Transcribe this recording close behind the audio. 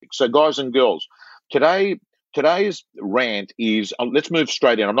So, guys and girls, today today's rant is let's move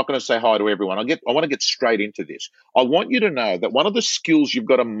straight in. I'm not going to say hi to everyone. I want to get straight into this. I want you to know that one of the skills you've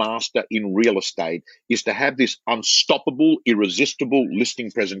got to master in real estate is to have this unstoppable, irresistible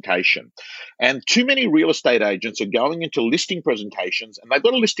listing presentation. And too many real estate agents are going into listing presentations, and they've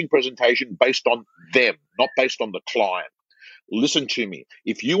got a listing presentation based on them, not based on the client. Listen to me.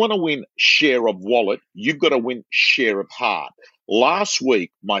 If you want to win share of wallet, you've got to win share of heart. Last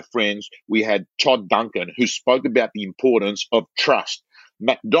week, my friends, we had Todd Duncan who spoke about the importance of trust.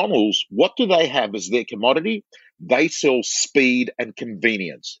 McDonald's, what do they have as their commodity? They sell speed and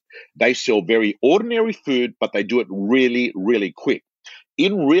convenience. They sell very ordinary food, but they do it really, really quick.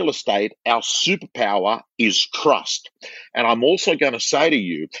 In real estate, our superpower is trust. And I'm also going to say to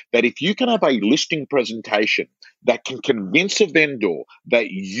you that if you can have a listing presentation that can convince a vendor that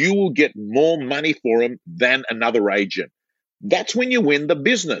you will get more money for them than another agent, that's when you win the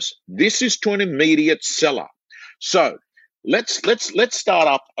business. This is to an immediate seller. So let's start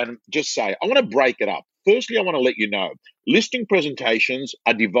up and just say, I want to break it up. Firstly, I want to let you know listing presentations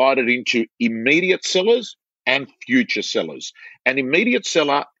are divided into immediate sellers and future sellers. An immediate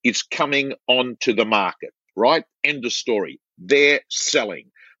seller is coming onto the market, right? End of story. They're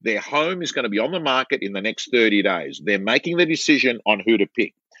selling. Their home is going to be on the market in the next 30 days. They're making the decision on who to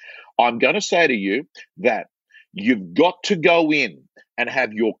pick. I'm going to say to you that you've got to go in and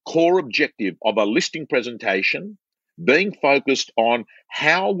have your core objective of a listing presentation being focused on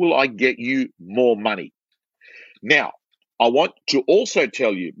how will I get you more money. Now, I want to also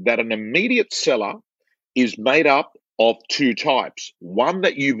tell you that an immediate seller is made up of two types. One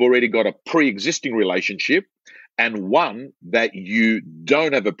that you've already got a pre-existing relationship, and one that you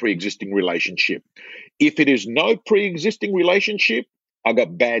don't have a pre-existing relationship. If it is no pre-existing relationship, I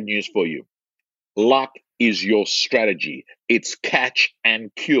got bad news for you. Luck is your strategy. It's catch and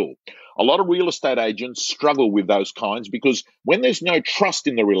kill. A lot of real estate agents struggle with those kinds because when there's no trust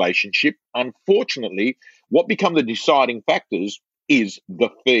in the relationship, unfortunately, what become the deciding factors is the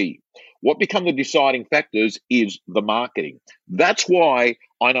fee. What become the deciding factors is the marketing. That's why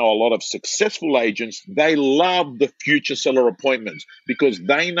I know a lot of successful agents, they love the future seller appointments because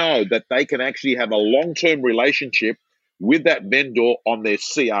they know that they can actually have a long-term relationship with that vendor on their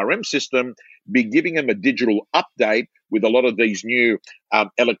CRM system, be giving them a digital update with a lot of these new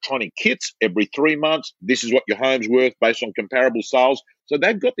electronic kits every 3 months. This is what your home's worth based on comparable sales. So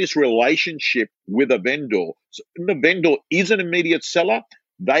they've got this relationship with a vendor. So if the vendor is an immediate seller,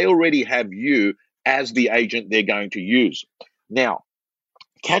 they already have you as the agent they're going to use. Now,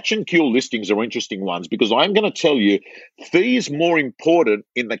 catch and kill listings are interesting ones because I'm going to tell you fee is more important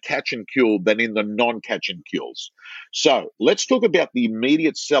in the catch and kill than in the non-catch and kills. So let's talk about the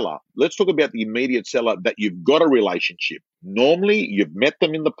immediate seller. Let's talk about the immediate seller that you've got a relationship. Normally, you've met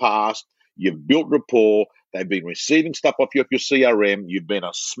them in the past, you've built rapport, they've been receiving stuff off your CRM, you've been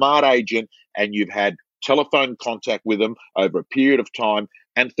a smart agent, and you've had telephone contact with them over a period of time.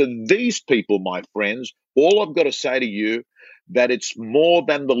 And for these people, my friends, all I've got to say to you that it's more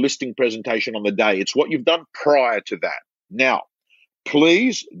than the listing presentation on the day. It's what you've done prior to that. Now,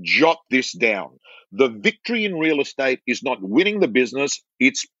 please jot this down. The victory in real estate is not winning the business,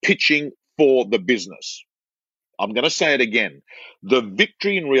 it's pitching for the business. I'm going to say it again. The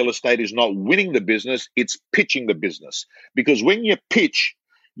victory in real estate is not winning the business, it's pitching the business. Because when you pitch,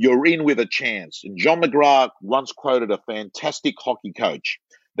 you're in with a chance. And John McGrath once quoted a fantastic hockey coach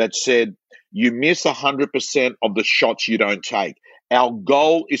that said, you miss 100% of the shots you don't take. Our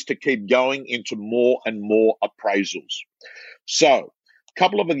goal is to keep going into more and more appraisals. So, a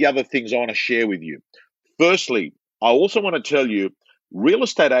couple of the other things I want to share with you. Firstly, I also want to tell you, real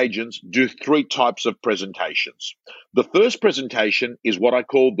estate agents do 3 types of presentations. The first presentation is what I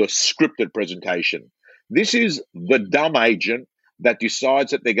call the scripted presentation. This is the dumb agent that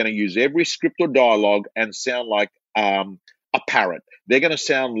decides that they're going to use every script or dialogue and sound like a parrot. They're going to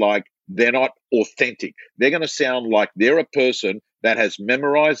sound like they're not authentic. They're going to sound like they're a person that has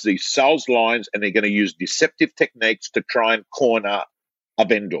memorized these sales lines and they're going to use deceptive techniques to try and corner a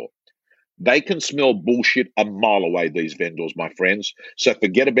vendor. They can smell bullshit a mile away, these vendors, my friends. So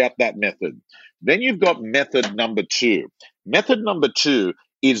forget about that method. Then you've got method number 2. Method number 2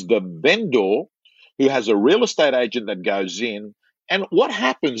 is the vendor who has a real estate agent that goes in. And what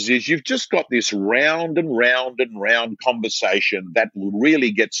happens is you've just got this round and round and round conversation that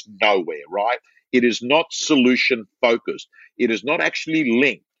really gets nowhere, right? It is not solution focused. It is not actually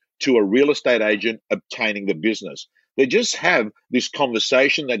linked to a real estate agent obtaining the business. They just have this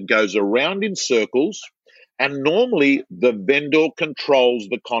conversation that goes around in circles, and normally the vendor controls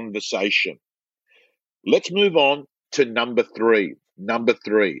the conversation. Let's move on to number 3. Number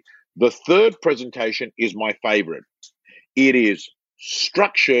three. The third presentation is my favorite. It is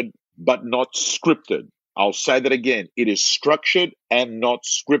structured but not scripted. I'll say that again. It is structured and not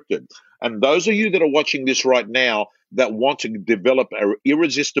scripted. And those of you that are watching this right now that want to develop an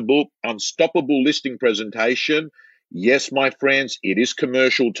irresistible, unstoppable listing presentation, yes, my friends, it is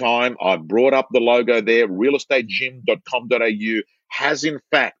commercial time. I've brought up the logo there. Realestategym.com.au has, in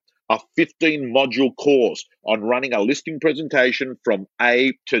fact, a 15 module course on running a listing presentation from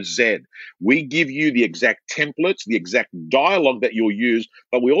A to Z. We give you the exact templates, the exact dialogue that you'll use,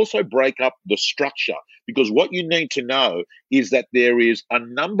 but we also break up the structure, because what you need to know is that there is a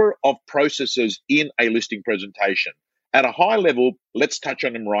number of processes in a listing presentation. At a high level, let's touch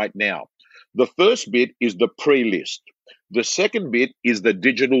on them right now. The first bit is the pre-list. The second bit is the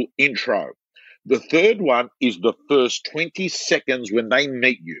digital intro. The third one is the first 20 seconds when they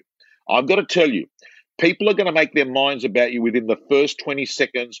meet you. I've got to tell you, people are going to make their minds about you within the first 20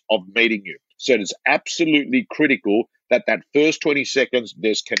 seconds of meeting you. So it's absolutely critical that that first 20 seconds,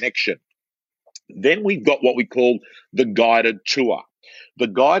 there's connection. Then we've got what we call the guided tour. The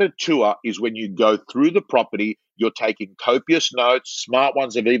guided tour is when you go through the property, you're taking copious notes. Smart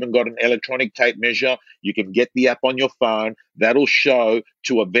ones have even got an electronic tape measure. You can get the app on your phone. That'll show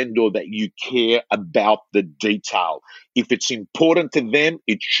to a vendor that you care about the detail. If it's important to them,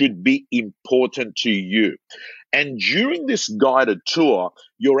 it should be important to you. And during this guided tour,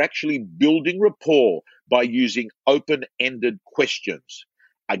 you're actually building rapport by using open-ended questions.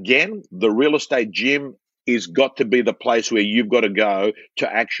 Again, the Real Estate Gym is got to be the place where you've got to go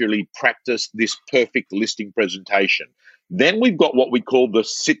to actually practice this perfect listing presentation. Then we've got what we call the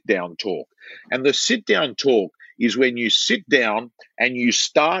sit-down talk. And the sit-down talk is when you sit down and you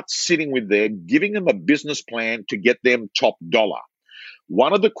start sitting with them, giving them a business plan to get them top dollar.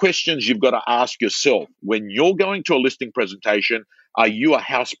 One of the questions you've got to ask yourself when you're going to a listing presentation, are you a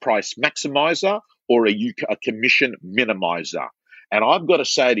house price maximizer or are you a commission minimizer? And I've got to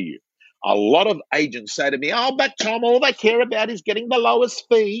say to you, a lot of agents say to me, oh, but Tom, all they care about is getting the lowest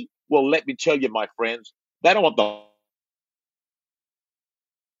fee. Well, let me tell you, my friends, they don't want the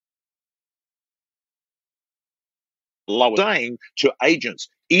lowest. Saying to agents,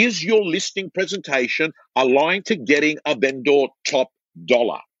 is your listing presentation aligned to getting a vendor top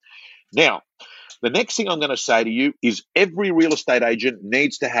dollar? Now, the next thing I'm going to say to you is every real estate agent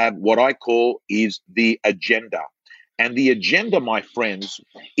needs to have what I call is the agenda. And the agenda, my friends,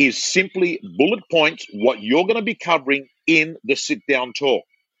 is simply bullet points, what you're going to be covering in the sit-down talk.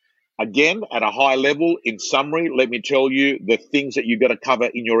 Again, at a high level, in summary, let me tell you the things that you've got to cover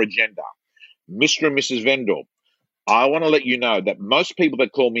in your agenda. Mr. and Mrs. Vendor, I want to let you know that most people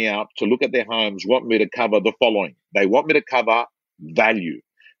that call me out to look at their homes want me to cover the following. They want me to cover value.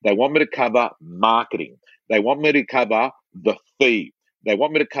 They want me to cover marketing. They want me to cover the fee. They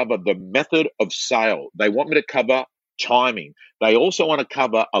want me to cover the method of sale. They want me to cover timing. They also want to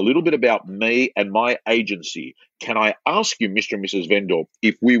cover a little bit about me and my agency. Can I ask you, Mr. and Mrs. Vendor,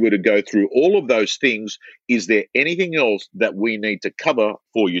 if we were to go through all of those things, is there anything else that we need to cover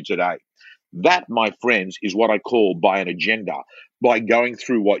for you today? That, my friends, is what I call by an agenda, by going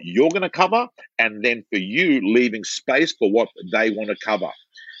through what you're going to cover and then for you leaving space for what they want to cover.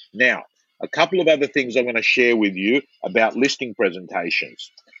 Now, a couple of other things I'm going to share with you about listing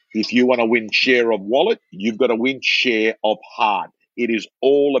presentations. If you want to win share of wallet, you've got to win share of heart. It is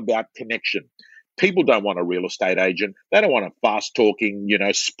all about connection. People don't want a real estate agent. They don't want a fast talking,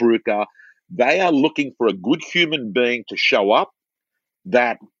 spruiker. They are looking for a good human being to show up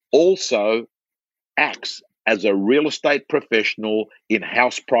that also acts as a real estate professional in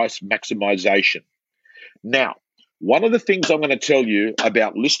house price maximization. Now, one of the things I'm going to tell you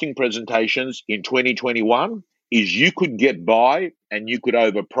about listing presentations in 2021 is you could get by and you could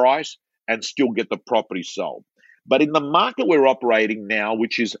overprice and still get the property sold. But in the market we're operating now,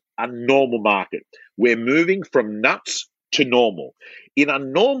 which is a normal market, we're moving from nuts to normal. In a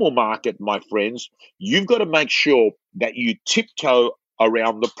normal market, my friends, you've got to make sure that you tiptoe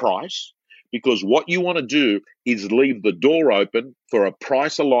around the price, because what you want to do is leave the door open for a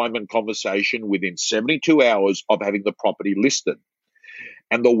price alignment conversation within 72 hours of having the property listed.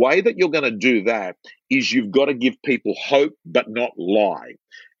 And the way that you're going to do that is you've got to give people hope, but not lie.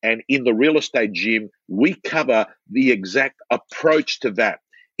 And in the Real Estate Gym, we cover the exact approach to that.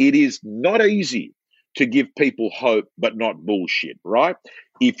 It is not easy to give people hope, but not bullshit, right?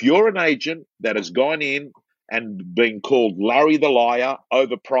 If you're an agent that has gone in and being called Larry the Liar,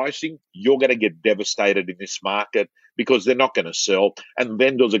 overpricing, you're going to get devastated in this market because they're not going to sell. And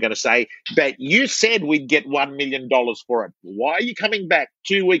vendors are going to say, but you said we'd get $1 million for it. Why are you coming back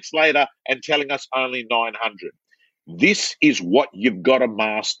 2 weeks later and telling us only 900? This is what you've got to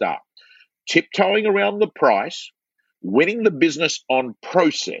master. Tiptoeing around the price, winning the business on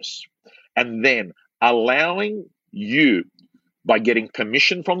process, and then allowing you, by getting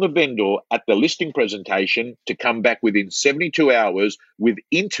permission from the vendor at the listing presentation, to come back within 72 hours with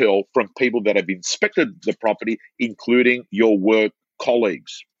intel from people that have inspected the property, including your work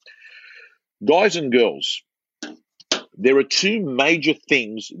colleagues. Guys and girls, there are two major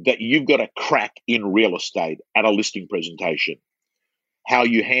things that you've got to crack in real estate at a listing presentation: how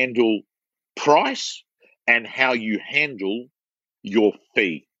you handle price and how you handle your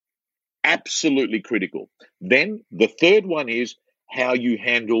fee. Absolutely critical. Then the third one is how you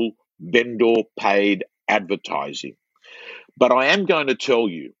handle vendor paid advertising. But I am going to tell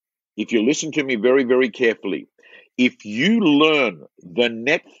you, if you listen to me very, very carefully, if you learn the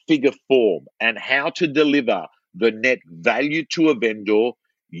net figure form and how to deliver the net value to a vendor,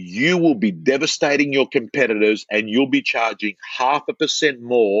 you will be devastating your competitors and you'll be charging 0.5%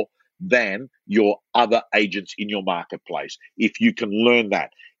 more than your other agents in your marketplace. If you can learn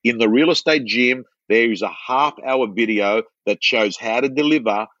that. In the Real Estate Gym, there is a half-hour video that shows how to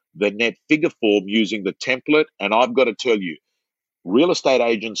deliver the net figure form using the template. And I've got to tell you, real estate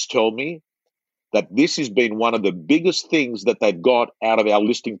agents tell me that this has been one of the biggest things that they've got out of our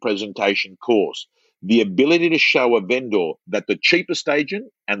listing presentation course. The ability to show a vendor that the cheapest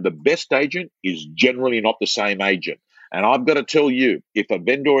agent and the best agent is generally not the same agent. And I've got to tell you, if a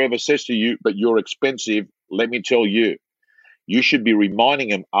vendor ever says to you, but you're expensive, let me tell you, you should be reminding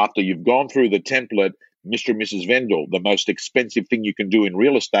them after you've gone through the template, Mr. and Mrs. Vendor, the most expensive thing you can do in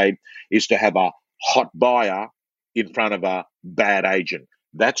real estate is to have a hot buyer in front of a bad agent.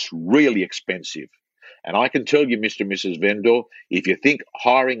 That's really expensive. And I can tell you, Mr. and Mrs. Vendor, if you think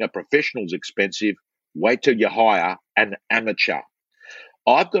hiring a professional is expensive, wait till you hire an amateur.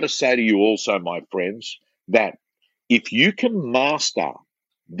 I've got to say to you also, my friends, that if you can master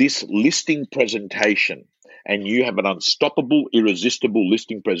this listing presentation and you have an unstoppable, irresistible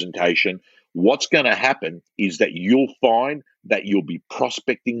listing presentation, what's going to happen is that you'll find that you'll be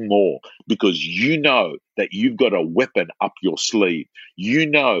prospecting more because you know that you've got a weapon up your sleeve. You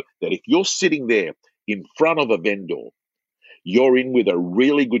know that if you're sitting there in front of a vendor, you're in with a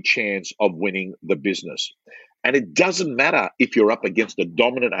really good chance of winning the business. And it doesn't matter if you're up against a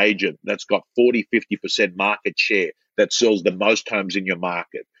dominant agent that's got 40, 50% market share that sells the most homes in your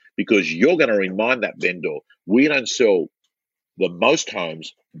market, because you're going to remind that vendor, we don't sell the most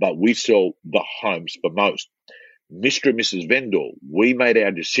homes, but we sell the homes for most. Mr. and Mrs. Vendor, we made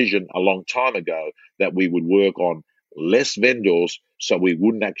our decision a long time ago that we would work on less vendors so we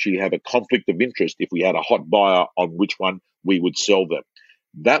wouldn't actually have a conflict of interest if we had a hot buyer on which one we would sell them.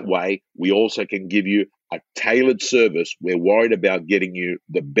 That way, we also can give you a tailored service. We're worried about getting you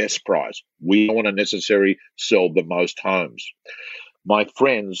the best price. We don't want to necessarily sell the most homes. My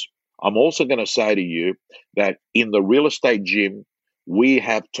friends, I'm also going to say to you that in the Real Estate Gym, we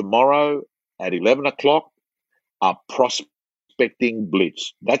have tomorrow at 11 o'clock a prospecting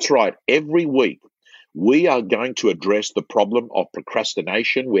blitz. That's right. Every week, we are going to address the problem of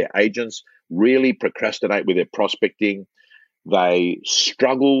procrastination, where agents really procrastinate with their prospecting. They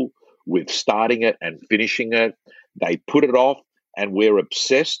struggle with starting it and finishing it. They put it off, and we're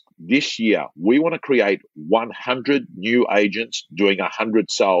obsessed. This year, we want to create 100 new agents doing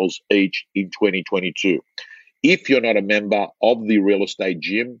 100 sales each in 2022. If you're not a member of the Real Estate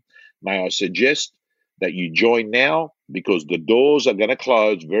Gym, may I suggest that you join now, because the doors are going to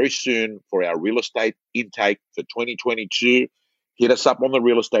close very soon for our real estate intake for 2022. Hit us up on the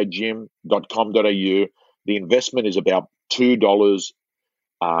realestategym.com.au. The investment is about $2.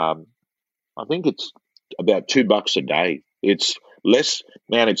 I think it's about $2 a day. It's less,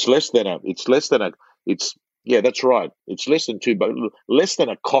 man. It's less than a. Yeah, that's right. It's less than $2, less than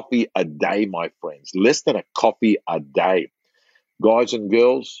a coffee a day, my friends. Less than a coffee a day, guys and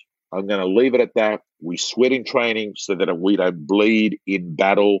girls. I'm going to leave it at that. We sweat in training so that we don't bleed in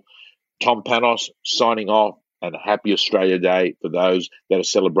battle. Tom Panos signing off, and happy Australia Day for those that are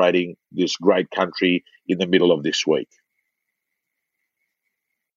celebrating this great country in the middle of this week.